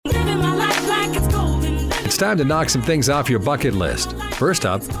time to knock some things off your bucket list. First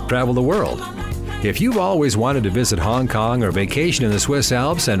up, travel the world. If you've always wanted to visit Hong Kong or vacation in the Swiss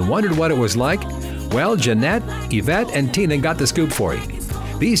Alps and wondered what it was like, well, Jeanette, Yvette, and Tina got the scoop for you.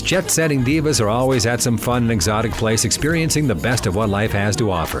 These jet-setting divas are always at some fun and exotic place experiencing the best of what life has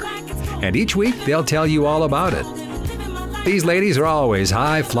to offer. And each week, they'll tell you all about it. These ladies are always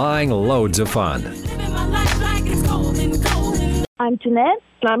high-flying loads of fun. I'm Jeanette.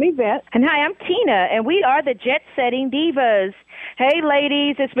 I'm Yvette. And hi, I'm Tina, and we are the Jet Setting Divas. Hey,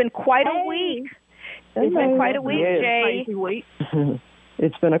 ladies, it's been quite a week. It's been quite a week, Jay. Crazy week.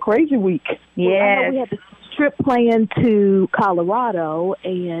 It's been a crazy week. Yes. Well, I know we had this trip planned to Colorado,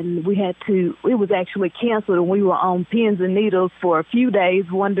 and it was actually canceled, and we were on pins and needles for a few days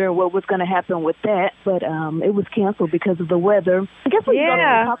wondering what was going to happen with that, but it was canceled because of the weather. I guess we're going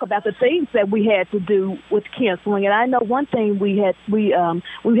to talk about the things that we had to do with canceling, and I know one thing we had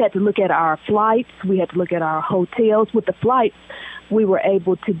to look at our flights, we had to look at our hotels. With the flights, we were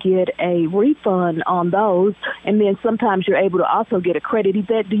able to get a refund on those, and then sometimes you're able to also get a credit.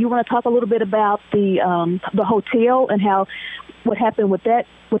 Yvette, do you want to talk a little bit about the hotel and what happened with that,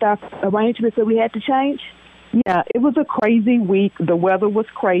 with our arrangements that we had to change? Yeah, it was a crazy week. The weather was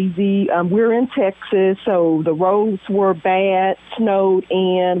crazy. We're in Texas, so the roads were bad, snowed,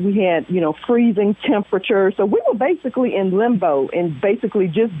 and we had, freezing temperatures. So we were basically in limbo and basically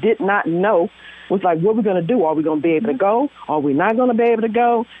just did not know. Was like, what are we going to do? Are we going to be able to go? Are we not going to be able to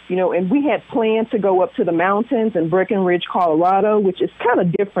go? And we had planned to go up to the mountains in Breckenridge, Colorado, which is kind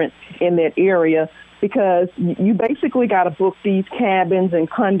of different in that area because you basically got to book these cabins and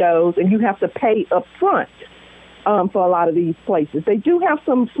condos, and you have to pay up front. For a lot of these places. They do have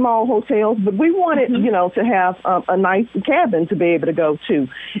some small hotels, but we wanted, to have a nice cabin to be able to go to.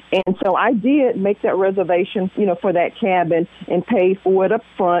 And so I did make that reservation, for that cabin and paid for it up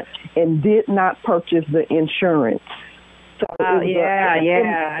front and did not purchase the insurance. So I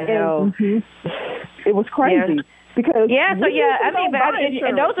know. It was crazy. Yeah. Because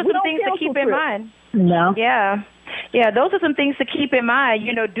and those are some things to keep in mind. No. Yeah, those are some things to keep in mind.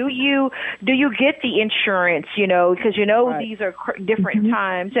 Do you get the insurance? Because right. These are different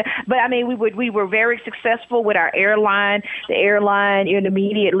times. But I mean, we were very successful with our airline. The airline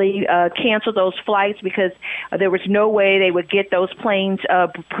immediately canceled those flights because there was no way they would get those planes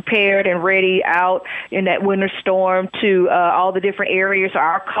prepared and ready out in that winter storm to all the different areas.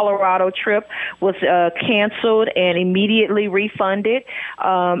 Our Colorado trip was canceled and immediately refunded,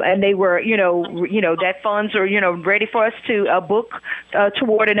 and they were, that funds are, ready for us to book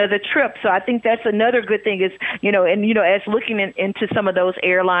toward another trip. So I think that's another good thing is, as looking into some of those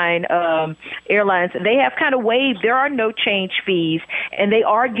airlines, they have kind of waived. There are no change fees, and they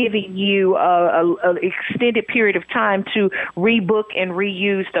are giving you a extended period of time to rebook and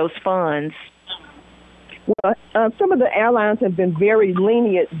reuse those funds. Well, some of the airlines have been very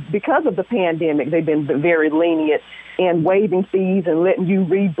lenient because of the pandemic. They've been very lenient in waiving fees and letting you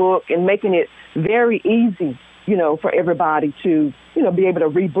rebook and making it very easy, for everybody to, be able to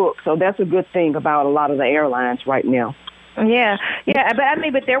rebook. So that's a good thing about a lot of the airlines right now. Yeah,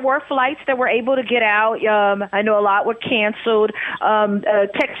 but there were flights that were able to get out. I know a lot were canceled.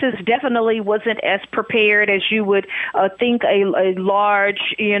 Texas definitely wasn't as prepared as you would think a large,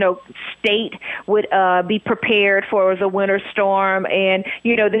 state would be prepared for the winter storm. And,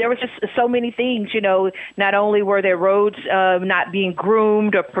 there was just so many things, not only were there roads not being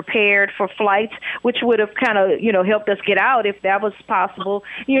groomed or prepared for flights, which would have kind of, helped us get out if that was possible.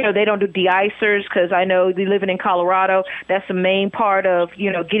 They don't do de-icers because I know living in Colorado, that's the main part of,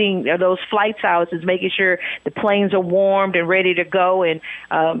 getting those flights out is making sure the planes are warmed and ready to go. And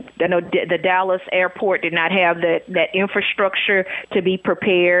I know the Dallas airport did not have that infrastructure to be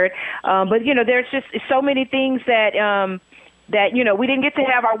prepared. But, there's just so many things that we didn't get to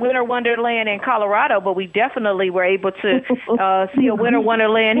have our winter wonderland in Colorado, but we definitely were able to see a winter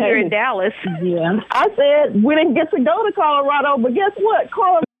wonderland here in Dallas. Yeah. I said we didn't get to go to Colorado, but guess what?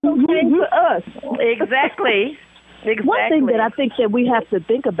 Colorado came to us. Exactly. One thing that I think that we have to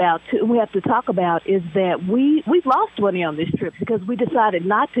think about, too, we have to talk about, is that we've lost money on this trip because we decided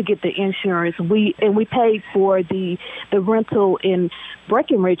not to get the insurance. We paid for the rental in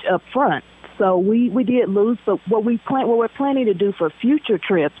Breckenridge up front. So we did lose, but what we're planning to do for future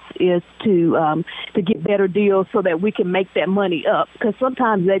trips is to get better deals so that we can make that money up. Because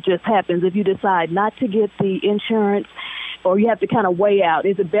sometimes that just happens if you decide not to get the insurance, or you have to kind of weigh out.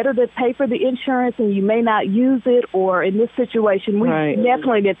 Is it better to pay for the insurance and you may not use it? Or in this situation, we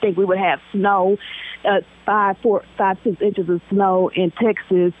definitely didn't think we would have snow, 5, 6 inches of snow in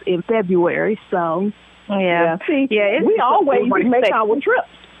Texas in February. So, we always make our trips.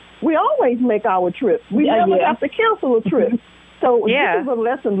 we always make our trips. We never have to cancel a trip. So this is a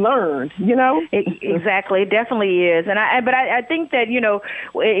lesson learned, you know. Exactly, it definitely is, and I think that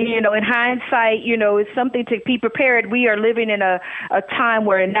in hindsight, it's something to be prepared. We are living in a time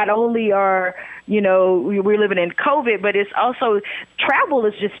where not only are we're living in COVID, but it's also travel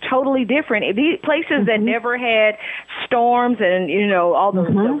is just totally different. These places that never had storms and all the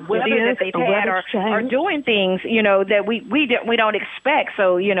weather that they've had are doing things that we don't expect.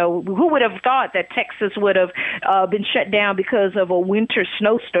 So who would have thought that Texas would have been shut down because of a winter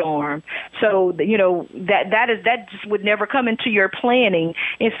snowstorm? So that just would never come into your planning.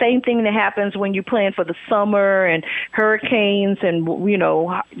 And same thing that happens when you plan for the summer and hurricanes and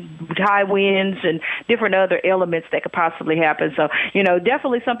high winds and different other elements that could possibly happen. So,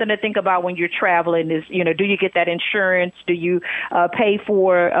 definitely something to think about when you're traveling is, do you get that insurance? Do you pay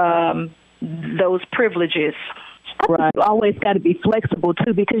for those privileges? Right. You always got to be flexible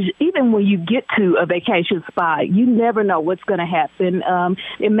too, because even when you get to a vacation spot, you never know what's going to happen.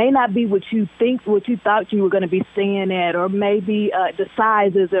 It may not be what you thought you were going to be staying at, or maybe the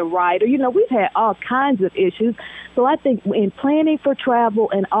size isn't right, or we've had all kinds of issues. So I think in planning for travel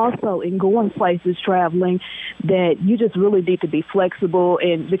and also in going places traveling, that you just really need to be flexible,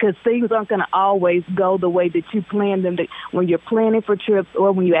 and because things aren't going to always go the way that you plan them when you're planning for trips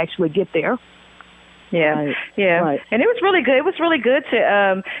or when you actually get there. Yeah, Right. yeah, Right. and it was really good. It was really good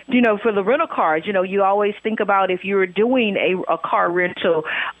to, for the rental cars. You always think about if you're doing a car rental,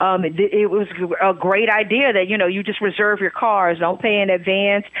 it was a great idea that you just reserve your cars, don't pay in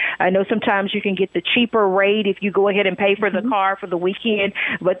advance. I know sometimes you can get the cheaper rate if you go ahead and pay for the car for the weekend,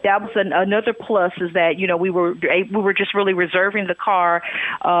 but that was another plus is that we were just really reserving the car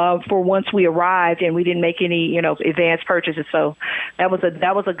for once we arrived, and we didn't make any advance purchases. So that was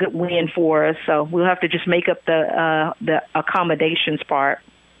a good win for us. So we'll have to just make up the accommodations part.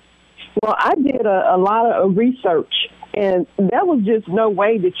 Well, I did a lot of research, and there was just no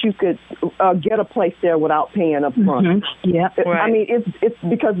way that you could get a place there without paying up front. Mm-hmm. Yeah, right. I mean, it's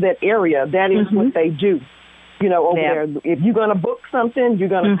because of that area. That is what they do. Over there. If you're going to book something, you're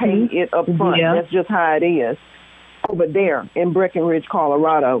going to pay it up front. Yeah. That's just how it is over there in Breckenridge,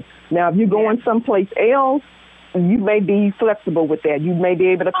 Colorado. Now, if you're going someplace else, you may be flexible with that. You may be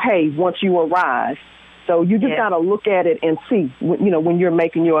able to pay once you arrive. So you just got to look at it and see, when you're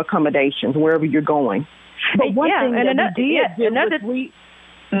making your accommodations, wherever you're going. But one thing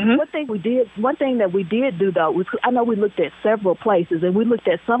that we did do though was, I know we looked at several places, and we looked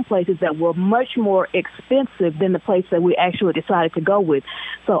at some places that were much more expensive than the place that we actually decided to go with.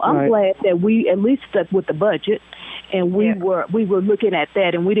 So I'm glad that we at least stuck with the budget. And we were looking at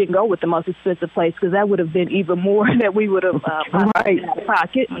that, and we didn't go with the most expensive place because that would have been even more that we would have in our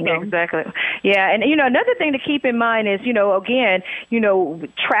pocket. So. Exactly. Yeah, and another thing to keep in mind is again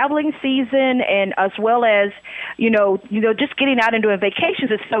traveling season, and as well as just getting out and doing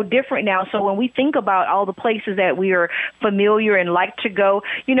vacations is so different now. So when we think about all the places that we are familiar and like to go,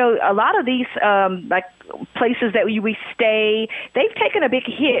 a lot of these like places that we stay, they've taken a big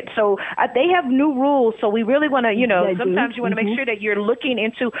hit. So they have new rules. So we really want to sometimes you want to make sure that you're looking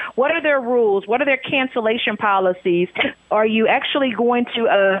into what are their rules, what are their cancellation policies. Are you actually going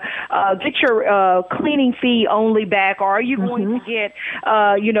to get your cleaning fee only back, or are you going to get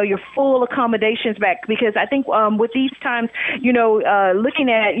your full accommodations back? Because I think with these times, looking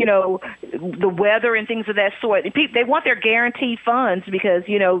at the weather and things of that sort, they want their guaranteed funds because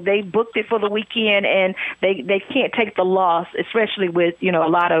they booked it for the weekend and they can't take the loss, especially with a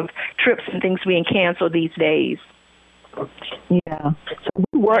lot of trips and things being canceled these days. Yeah. So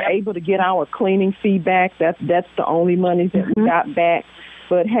we were able to get our cleaning fee back. That's the only money that we got back.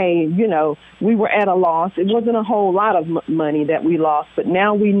 But, hey, we were at a loss. It wasn't a whole lot of money that we lost. But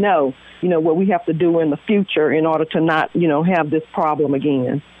now we know, what we have to do in the future in order to not, have this problem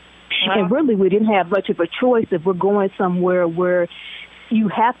again. And really, we didn't have much of a choice if we're going somewhere where you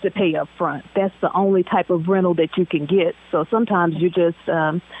have to pay up front. That's the only type of rental that you can get. So sometimes you just,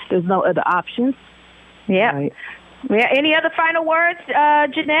 there's no other options. Yeah. Right. Yeah. Any other final words,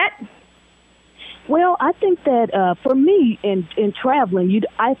 Jeanette? Well, I think that for me in traveling,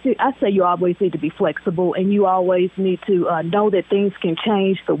 I say you always need to be flexible, and you always need to know that things can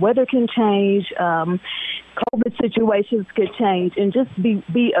change. The weather can change. COVID situations could change, and just be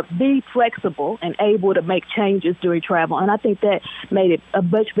flexible and able to make changes during travel. And I think that made it a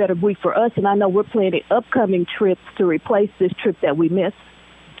much better week for us. And I know we're planning upcoming trips to replace this trip that we missed.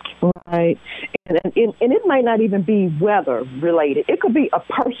 Right. And it might not even be weather related. It could be a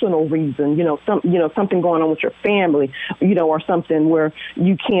personal reason, something going on with your family, or something where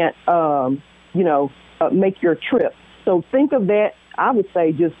you can't, make your trip. So think of that I would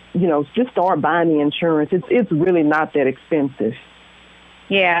say just start buying the insurance. It's really not that expensive.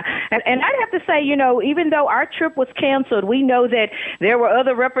 Yeah, and I'd have to say, even though our trip was canceled, we know that there were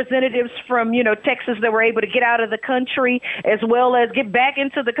other representatives from, Texas that were able to get out of the country as well as get back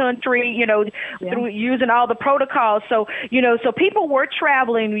into the country, through using all the protocols. So, so people were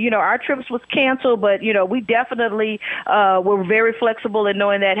traveling. Our trips was canceled, but, we definitely were very flexible in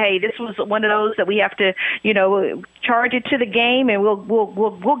knowing that, hey, this was one of those that we have to, charge it to the game, and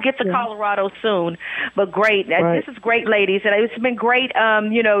we'll get to Colorado soon. But great. Right. This is great, ladies, and it's been great.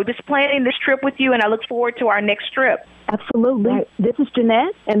 Just planning this trip with you, and I look forward to our next trip. Absolutely. Right. This is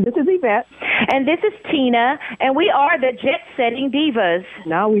Jeanette. And this is Yvette. And this is Tina, and we are the Jet Setting Divas.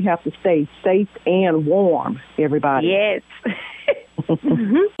 Now we have to stay safe and warm, everybody. Yes.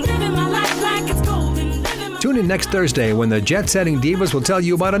 Tune in next Thursday when the Jet Setting Divas will tell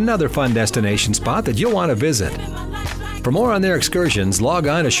you about another fun destination spot that you'll want to visit. For more on their excursions, log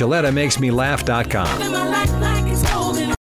on to ShalettaMakesMeLaugh.com.